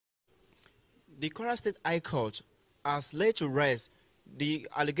The Kwara State High Court has laid to rest the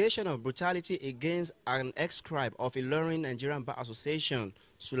allegation of brutality against an ex-scribe of Ilorin Nigerian Bar Association,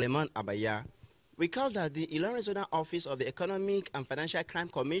 Sulyman Abaya. Recall that the Ilorin Zonal Office of the Economic and Financial Crime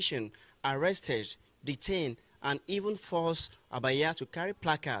Commission arrested, detained, and even forced Abaya to carry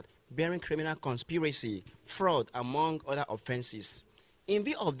placard bearing criminal conspiracy, fraud, among other offences. In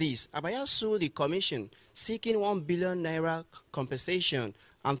view of this, Abaya sued the commission seeking 1 billion naira compensation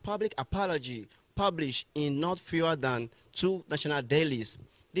and public apology published in not fewer than 2 national dailies.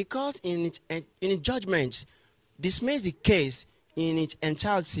 The court, in its judgment, dismissed the case in its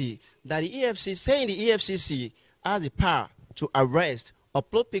entirety, that the EFCC, saying the EFCC has the power to arrest,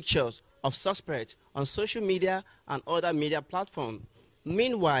 upload pictures of suspects on social media and other media platforms.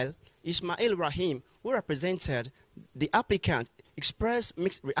 Meanwhile, Ismail AbdulRahim, who represented the applicant, expressed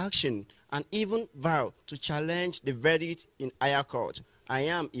mixed reaction and even vowed to challenge the verdict in higher court. I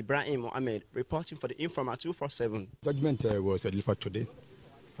am Ibrahim Mohammed, reporting for the Informer 247. Judgment was delivered today,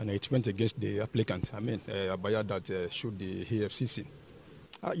 and it went against the applicant, Abaya, that sued the EFCC.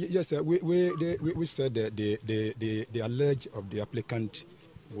 Yes, we said that the allege of the applicant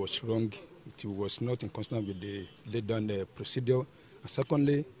was wrong. It was not in consonance with the laid down procedure. And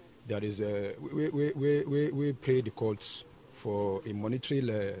secondly, there is we pray the courts for a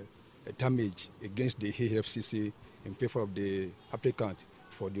monetary damage against the EFCC in favor of the applicant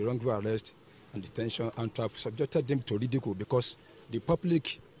for the wrongful arrest and detention, and to have subjected them to ridicule because the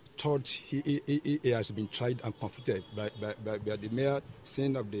public thought he has been tried and convicted by the mere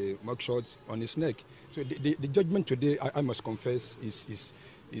sin of the mugshots on his neck. So the judgment today, I must confess, is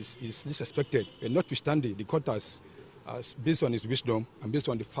disrespected. And notwithstanding, the court has based on his wisdom and based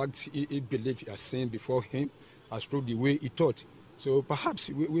on the facts he believed he has seen before him, has proved the way he thought. So perhaps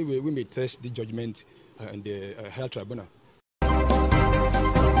we may test the judgment in the higher tribunal.